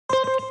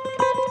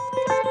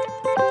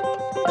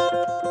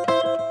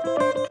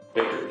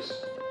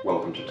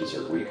welcome to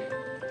Dessert Week.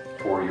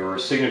 For your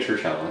signature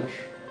challenge,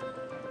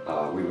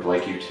 we would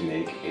like you to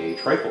make a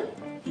trifle.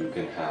 You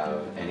can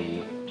have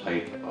any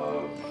type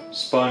of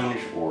sponge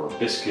or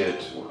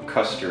biscuit or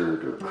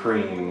custard or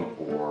cream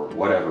or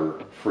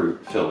whatever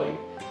fruit filling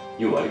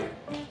you like,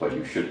 but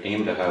you should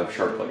aim to have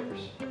sharp layers.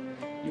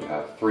 You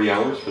have 3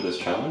 hours for this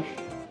challenge.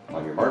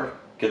 On your mark,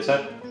 get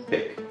set,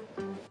 bake.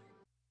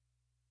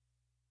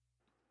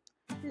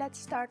 Let's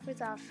start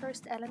with our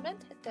first element,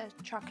 the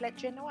chocolate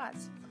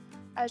genoise.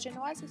 A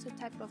genoise is a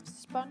type of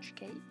sponge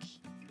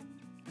cake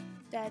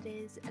that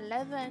is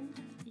leavened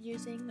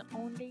using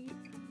only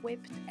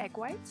whipped egg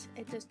whites.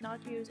 It does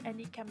not use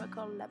any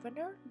chemical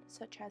leavener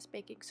such as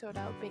baking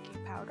soda or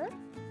baking powder.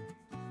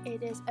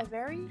 It is a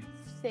very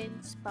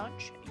thin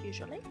sponge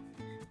usually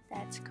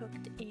that's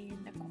cooked in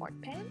a quart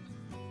pan.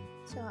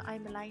 So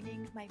I'm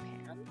lining my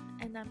pan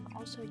and I'm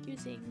also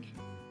using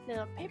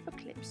little paper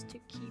clips to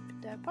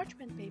keep the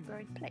parchment paper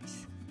in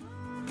place.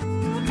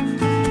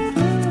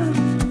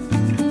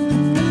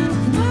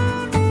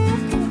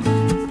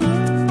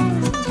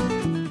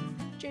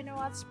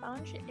 Genoise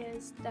sponge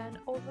is done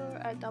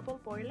over a double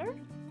boiler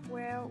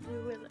where we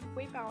will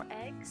whip our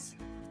eggs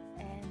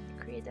and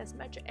create as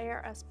much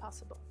air as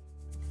possible.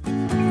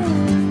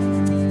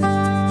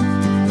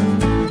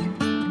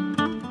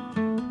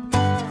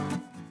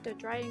 The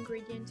dry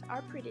ingredients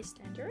are pretty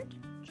standard,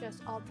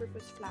 just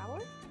all-purpose flour,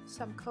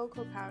 some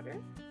cocoa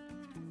powder,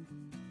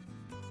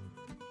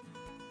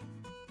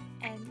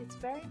 and it's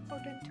very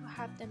important to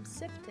have them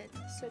sifted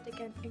so they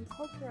can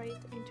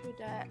incorporate into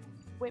the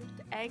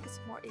whipped eggs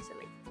more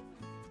easily.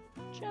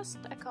 Just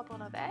a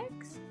couple of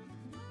eggs,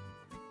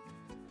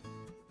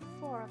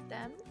 4 of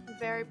them. I'm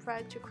very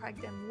proud to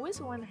crack them with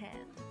one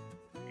hand,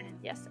 and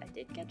yes, I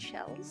did get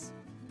shells.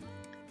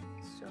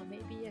 So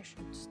maybe I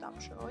should stop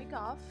showing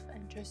off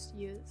and just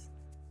use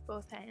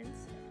both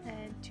hands.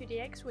 And to the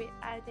eggs we're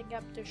adding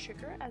up the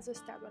sugar as a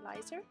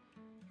stabilizer,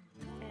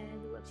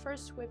 and we'll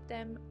first whip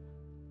them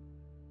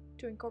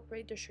to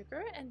incorporate the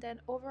sugar and then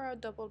over a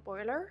double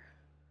boiler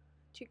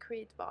to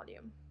create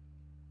volume.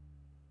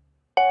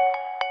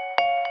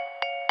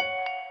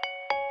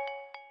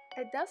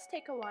 It does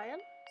take a while,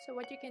 so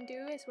what you can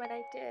do is what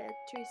I did.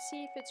 To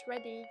see if it's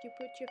ready, you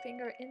put your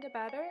finger in the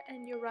batter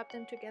and you rub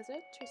them together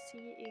to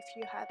see if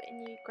you have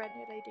any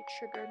granulated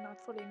sugar not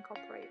fully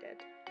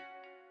incorporated.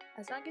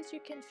 As long as you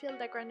can feel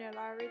the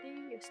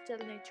granularity, you still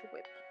need to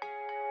whip.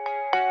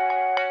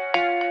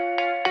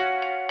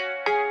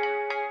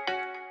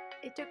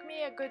 It took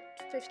me a good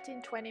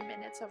 15-20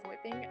 minutes of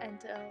whipping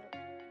until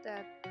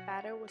the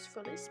batter was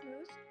fully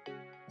smooth.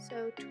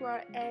 So to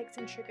our eggs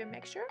and sugar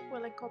mixture,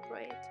 we'll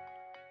incorporate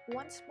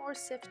once more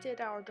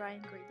sifted our dry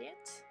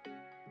ingredients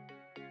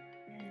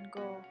and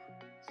go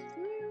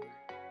through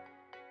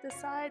the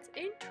sides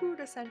into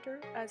the center,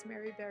 as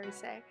Mary Berry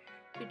say.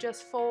 You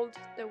just fold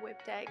the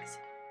whipped eggs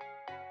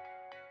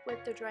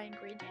with the dry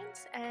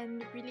ingredients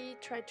and really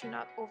try to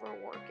not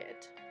overwork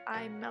it.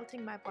 I'm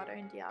melting my butter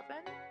in the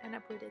oven and I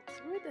put it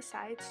through the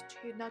sides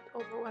to not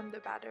overwhelm the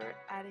batter,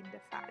 adding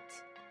the fat.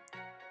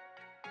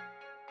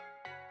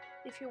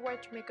 If you were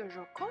to make a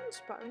Choco-Banana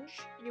sponge,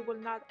 you will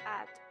not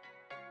add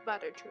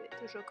butter to it.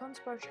 The Choco-Banana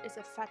sponge is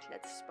a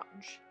fatless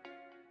sponge,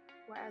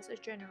 whereas a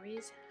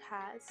Genoise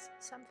has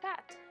some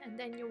fat. And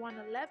then you want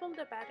to level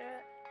the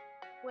batter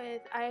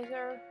with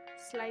either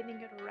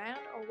sliding it around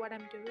or what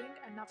I'm doing,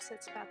 an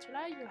offset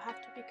spatula. You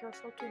have to be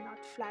careful to not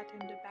flatten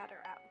the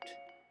batter out.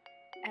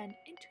 And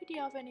into the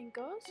oven it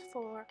goes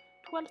for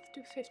 12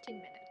 to 15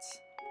 minutes.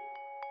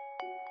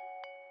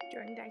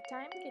 During that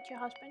time, get your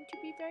husband to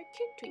be very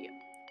cute to you.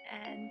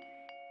 And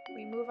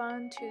we move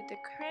on to the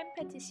Creme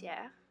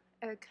Patissiere.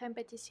 Creme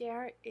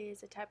Patissiere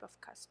is a type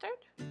of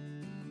custard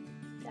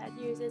that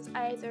uses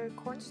either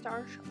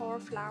cornstarch or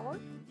flour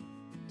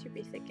to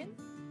be thickened.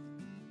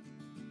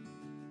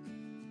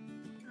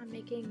 I'm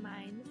making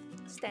mine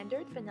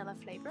standard vanilla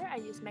flavor. I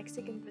use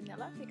Mexican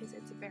vanilla because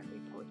it's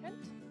very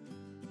potent.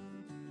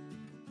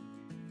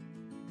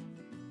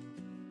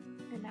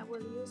 And I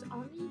will use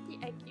only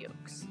the egg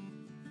yolks.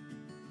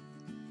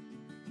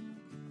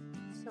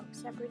 So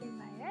separating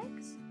my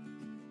eggs,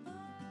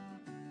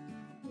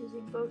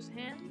 using both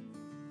hands,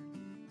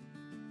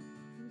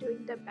 and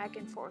doing the back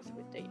and forth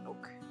with the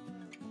yolk.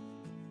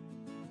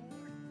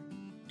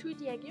 To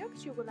the egg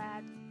yolks you will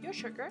add your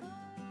sugar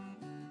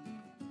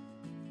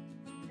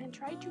and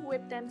try to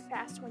whip them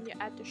fast when you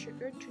add the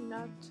sugar to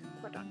not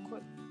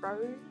quote-unquote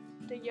burn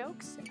the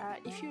yolks.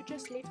 If you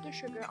just leave the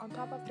sugar on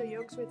top of the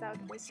yolks without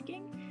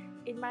whisking,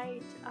 it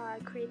might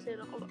create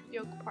little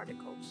yolk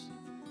particles.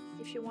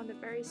 If you want a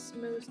very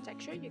smooth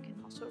texture, you can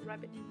also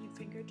rub it in your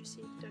finger to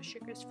see if the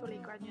sugar is fully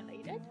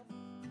granulated.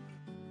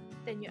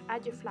 Then you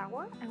add your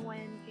flour, and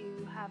when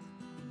you have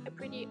a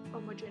pretty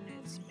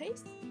homogeneous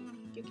paste,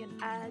 you can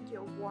add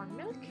your warm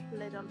milk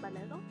little by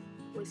little,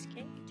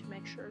 whisking to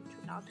make sure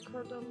to not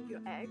curdle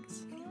your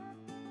eggs.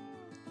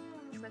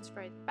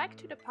 Transfer it back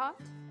to the pot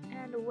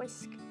and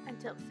whisk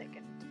until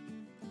thickened.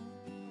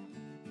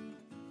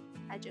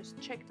 I just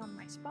checked on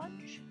my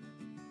sponge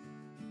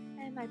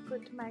and I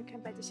put my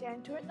Creme Patissiere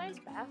into a nice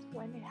bath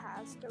when it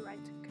has the right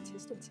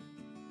consistency.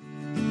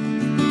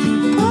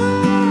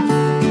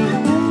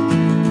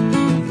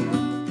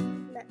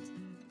 Let's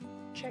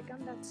check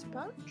on that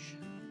sponge,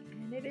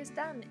 and it is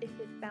done. If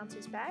it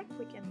bounces back,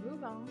 we can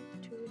move on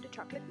to the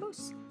chocolate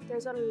mousse.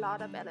 There's a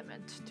lot of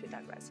elements to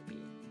that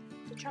recipe.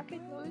 The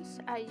chocolate mousse,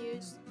 I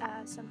used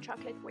some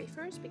chocolate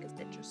wafers because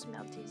they just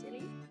melt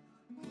easily.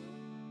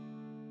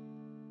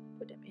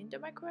 Put them in the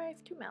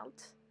microwave to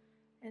melt,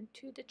 and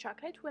to the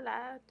chocolate we'll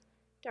add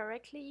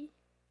directly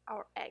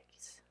our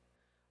eggs.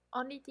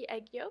 Only the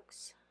egg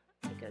yolks,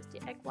 because the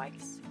egg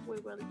whites we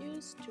will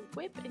use to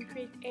whip and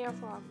create air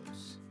for our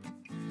mousse.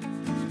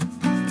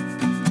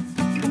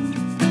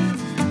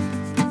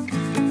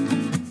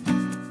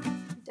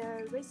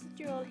 The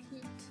residual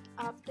heat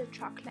of the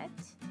chocolate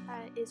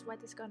is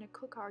what is going to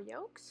cook our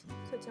yolks,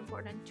 so it's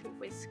important to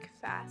whisk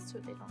fast so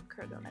they don't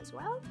curdle as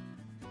well.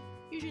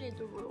 Usually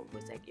the rule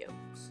with egg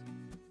yolks.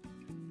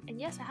 And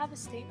yes, I have a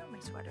stain on my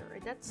sweater,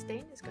 and that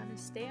stain is going to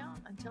stay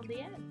on until the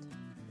end.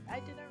 I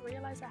didn't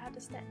realize I had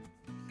a stain.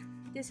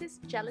 This is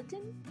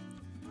gelatin,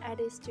 and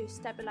is to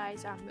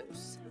stabilize our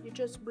mousse. You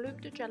just bloom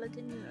the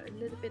gelatin in a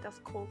little bit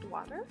of cold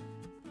water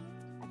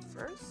at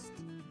first.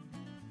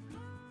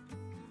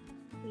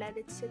 Let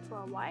it sit for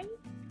a while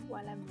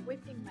I'm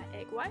whipping my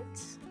egg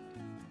whites.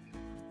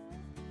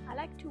 I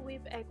like to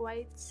whip egg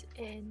whites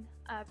in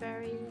a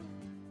very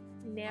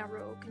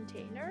narrow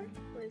container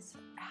with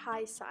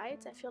high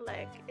sides. I feel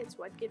like it's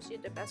what gives you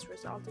the best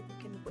result if you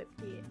can whip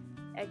the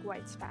egg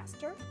whites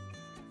faster.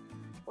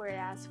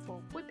 Whereas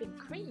for whipping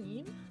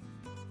cream,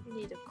 you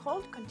need a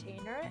cold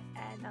container,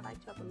 and I like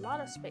to have a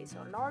lot of space,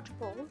 so a large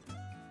bowl.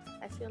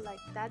 I feel like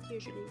that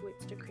usually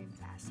whips the cream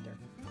faster.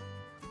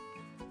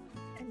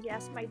 And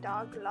yes, my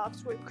dog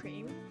loves whipped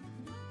cream,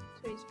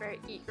 so he's very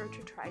eager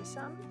to try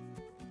some.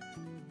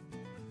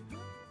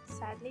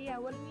 Sadly, I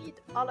will eat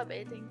all of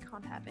it and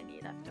can't have any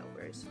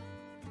leftovers.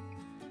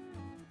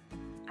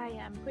 I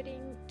am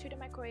putting to the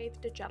microwave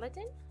the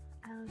gelatin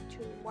to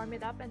warm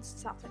it up and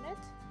soften it,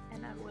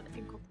 and I will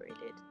incorporate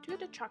it to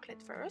the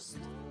chocolate first,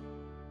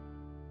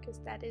 because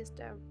that is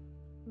the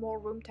more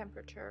room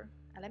temperature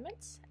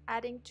elements,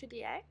 adding to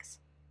the eggs.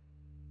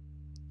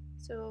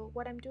 So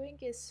what I'm doing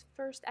is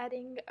first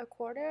adding a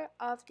quarter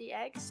of the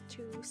eggs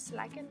to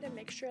slacken the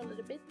mixture a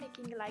little bit,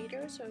 making it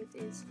lighter so it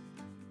is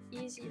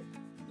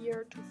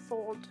easier to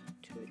fold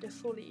to the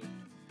fully,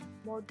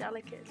 more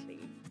delicately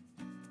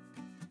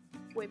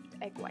whipped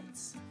egg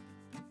whites.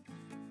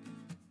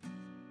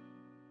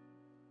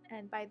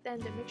 And by then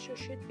the mixture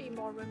should be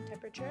more room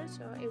temperature,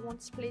 so it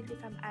won't split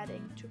if I'm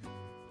adding to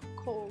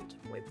cold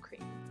whipped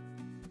cream.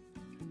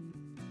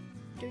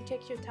 Do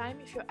take your time.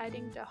 If you're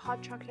adding the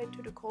hot chocolate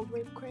to the cold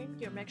whipped cream,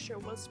 your mixture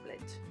will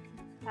split,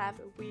 have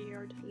a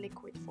weird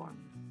liquid form.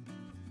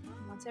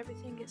 And once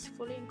everything is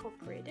fully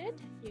incorporated,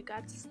 you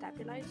got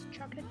stabilized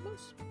chocolate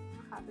mousse.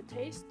 Have a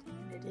taste,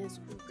 and it is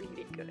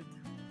really good.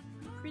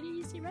 Pretty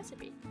easy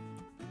recipe.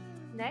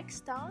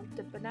 Next on,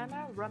 the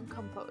banana rum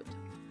compote.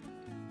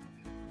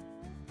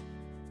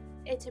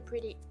 It's a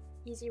pretty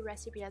easy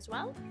recipe as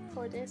well.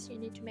 For this you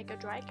need to make a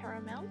dry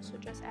caramel, so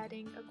just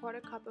adding a quarter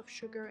cup of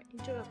sugar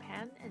into a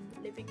pan and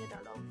leaving it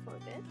alone for a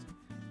bit.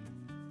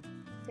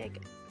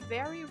 Take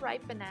very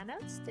ripe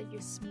bananas that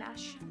you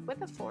smash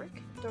with a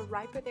fork. The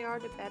riper they are,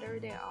 the better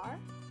they are,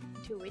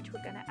 to which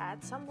we're gonna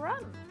add some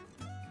rum.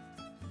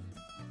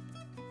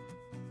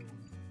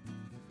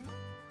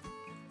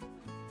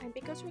 And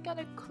because we're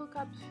gonna cook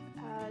up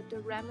the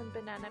rum and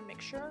banana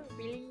mixture,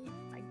 really,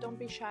 like, don't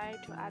be shy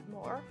to add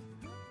more.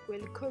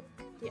 We'll cook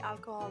the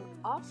alcohol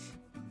off.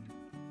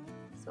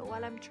 So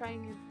while I'm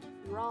trying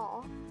it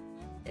raw,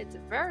 it's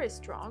very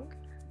strong,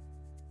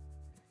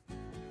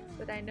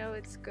 but I know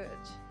it's good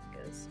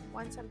because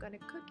once I'm gonna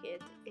cook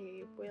it,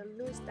 it will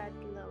lose that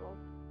little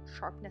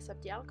sharpness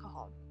of the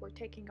alcohol. We're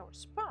taking our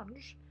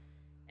sponge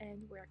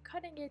and we're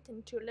cutting it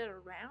into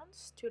little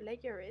rounds to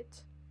layer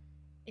it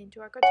into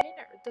our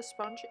container. The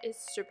sponge is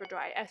super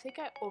dry. I think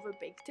I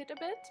overbaked it a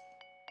bit,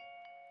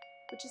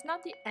 which is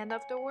not the end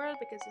of the world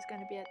because it's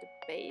going to be at the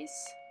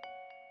base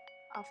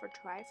of our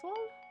trifle.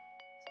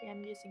 See,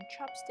 I'm using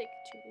chopstick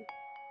to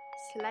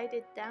slide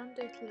it down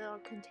the little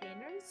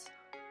containers.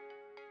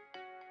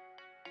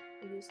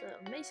 I use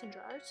little mason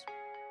jars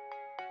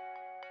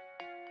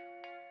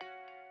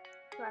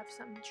to have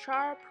some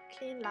sharp,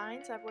 clean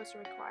lines that was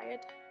required.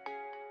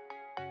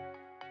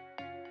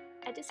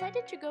 I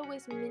decided to go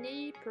with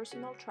mini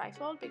personal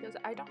trifle because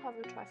I don't have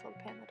a trifle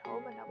pen at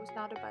home and I was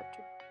not about to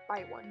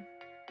buy one.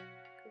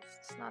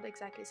 It's not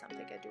exactly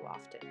something I do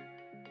often.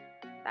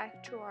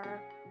 Back to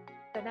our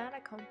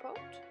banana compote.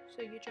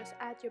 So you just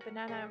add your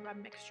banana and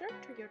rum mixture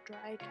to your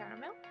dry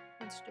caramel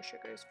once the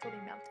sugar is fully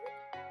melted.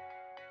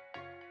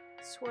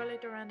 Swirl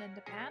it around in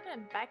the pan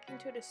and back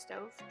into the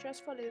stove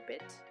just for a little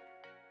bit,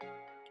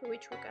 to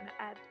which we're going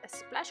to add a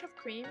splash of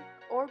cream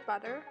or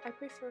butter. I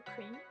prefer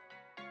cream.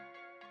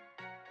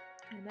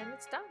 And then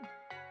it's done.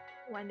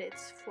 When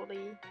it's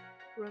fully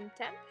room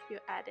temp, you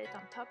add it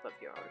on top of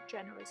your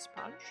Genoise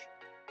sponge.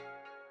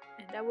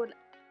 And that will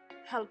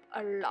help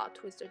a lot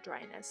with the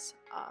dryness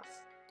of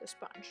the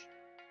sponge.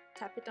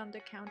 Tap it on the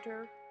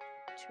counter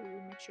to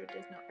make sure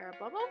there's no air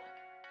bubble,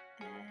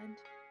 and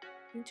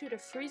into the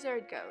freezer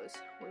it goes.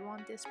 We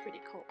want this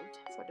pretty cold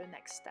for the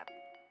next step.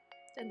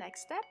 The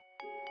next step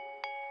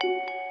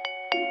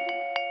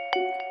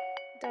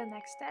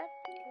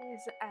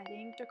is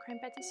adding the Creme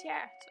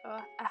Patissiere. So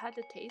I had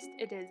a taste.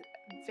 It is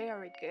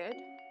very good.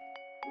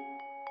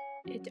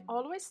 It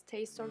always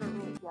tastes a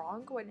little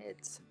wrong when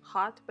it's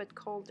hot, but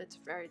cold it's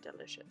very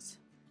delicious.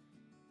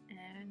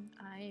 And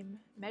I'm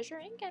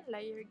measuring and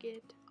layering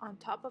it on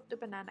top of the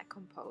banana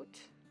compote,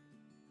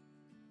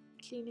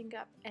 cleaning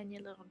up any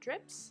little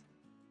drips,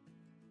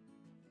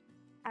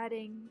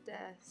 adding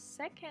the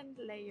second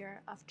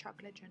layer of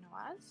chocolate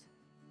Genoise,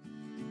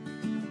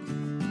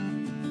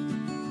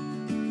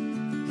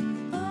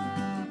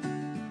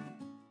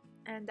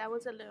 and that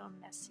was a little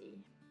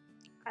messy.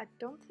 I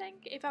don't think,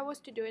 if I was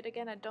to do it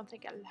again, I don't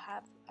think I'll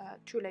have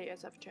 2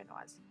 layers of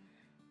Genoise.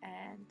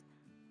 And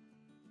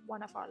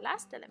one of our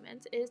last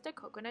elements is the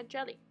coconut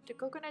jelly. The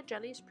coconut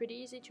jelly is pretty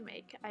easy to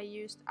make. I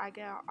used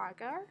agar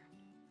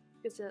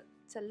because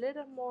it's a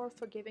little more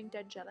forgiving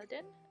than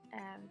gelatin,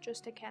 and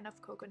just a can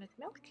of coconut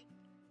milk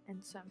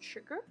and some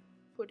sugar.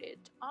 Put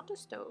it on the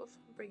stove,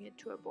 bring it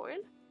to a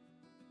boil.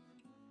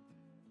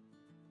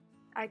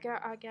 Agar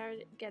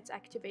gets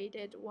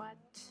activated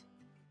at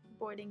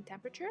boiling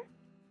temperature,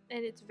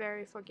 and it's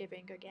very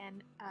forgiving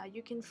again.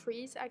 You can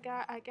freeze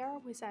agar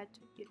without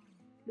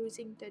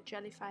losing the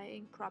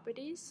jellifying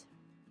properties,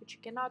 which you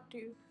cannot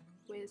do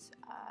with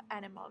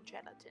animal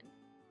gelatin.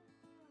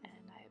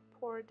 And I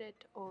poured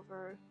it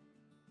over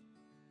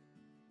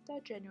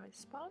the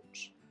Genoise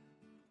sponge.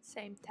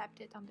 Same,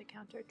 tapped it on the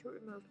counter to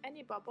remove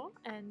any bubble,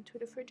 and to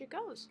the fridge it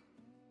goes.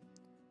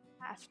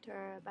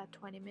 After about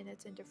 20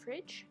 minutes in the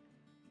fridge,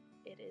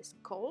 it is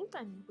cold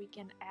and we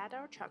can add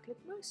our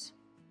chocolate mousse.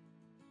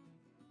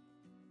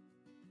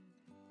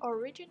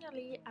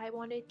 Originally, I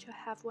wanted to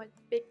have one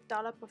big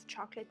dollop of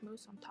chocolate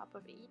mousse on top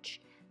of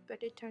each,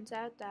 but it turns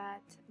out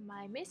that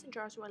my mason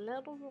jars were a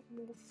little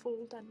more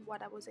full than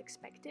what I was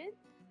expected,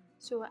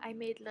 so I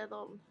made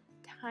little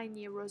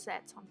tiny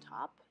rosettes on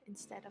top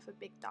instead of a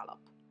big dollop.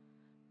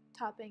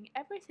 Topping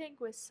everything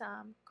with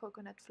some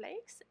coconut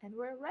flakes, and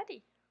we're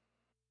ready.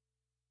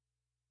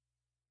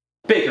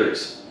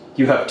 Bakers,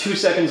 you have 2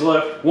 seconds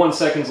left, 1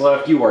 second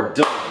left, you are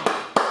done.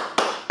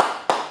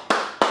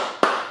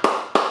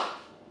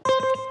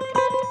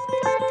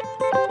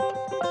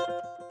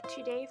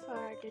 Today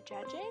for the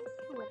judging,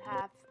 we'll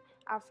have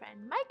our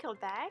friend Michael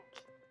back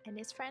and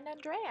his friend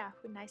Andrea,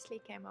 who nicely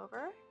came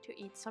over to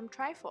eat some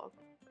trifle.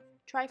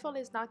 Trifle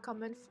is not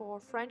common for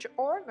French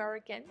or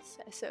Americans,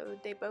 so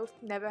they both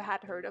never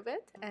had heard of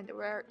it and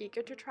were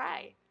eager to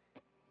try.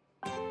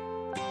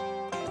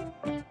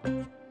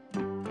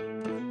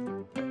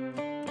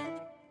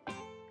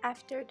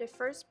 After the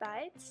first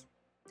bites,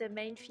 the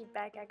main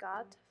feedback I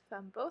got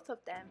from both of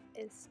them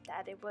is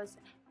that it was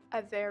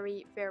a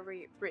very,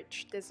 very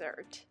rich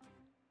dessert.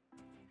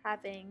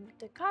 Having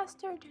the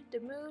custard,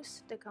 the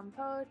mousse, the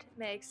compote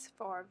makes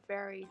for a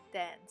very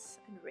dense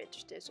and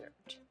rich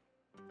dessert.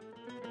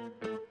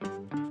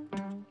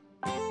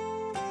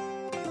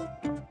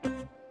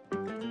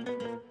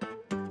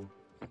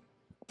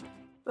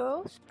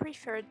 Both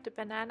preferred the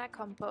banana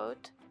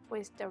compote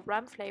with the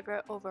rum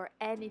flavor over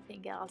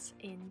anything else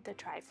in the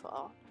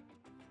trifle.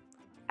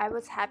 I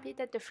was happy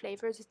that the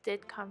flavors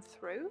did come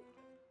through.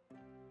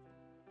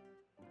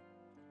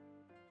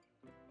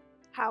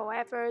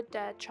 However,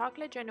 the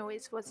chocolate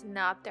Genoise was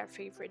not their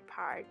favorite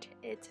part.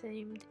 It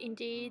seemed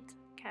indeed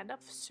kind of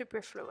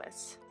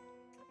superfluous.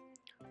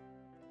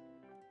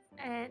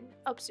 And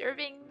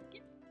observing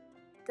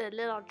the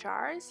little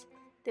jars,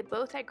 they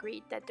both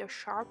agreed that the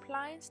sharp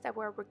lines that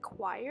were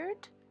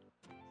required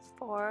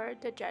for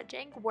the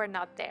judging were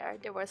not there.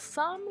 There was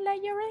some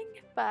layering,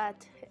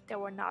 but they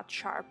were not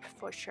sharp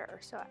for sure,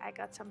 so I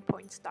got some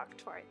points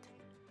docked for it.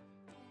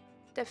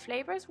 The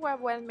flavors were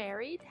well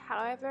married,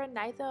 however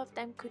neither of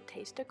them could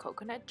taste the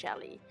coconut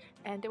jelly,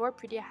 and they were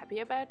pretty happy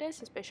about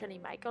this, especially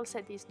Michael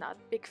said he's not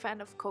a big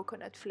fan of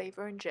coconut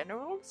flavor in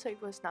general, so he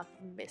was not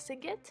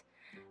missing it.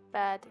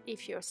 But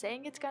if you're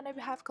saying it's gonna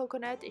have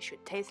coconut, it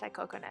should taste like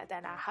coconut,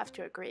 and I have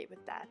to agree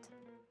with that.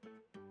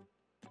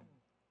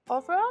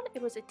 Overall,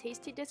 it was a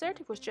tasty dessert.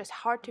 It was just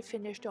hard to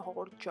finish the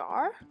whole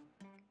jar.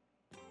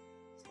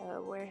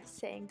 So we're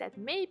saying that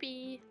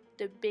maybe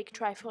the big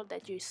trifle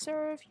that you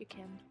serve, you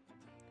can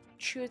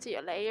choose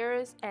your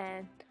layers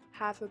and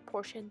have a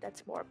portion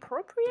that's more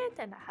appropriate,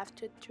 and I have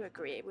to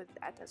agree with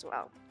that as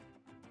well.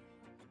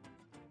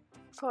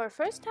 For a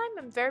first time,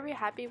 I'm very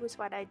happy with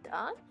what I've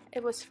done.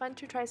 It was fun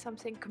to try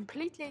something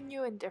completely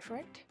new and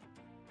different.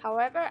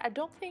 However, I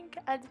don't think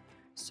I'd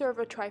serve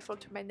a trifle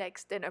to my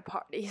next dinner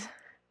parties.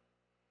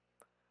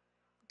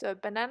 The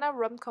banana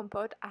rum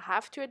compote, I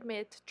have to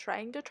admit,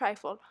 trying the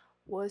trifle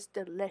was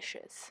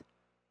delicious.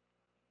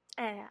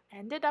 And I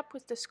ended up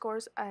with the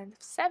scores of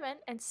 7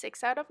 and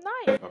 6 out of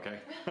 9. Okay.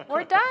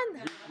 We're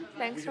done!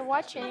 Thanks for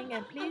watching,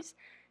 and please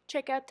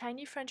check out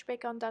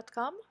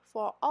tinyfrenchbacon.com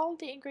for all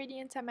the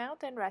ingredients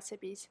amount and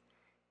recipes.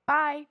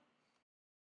 Bye!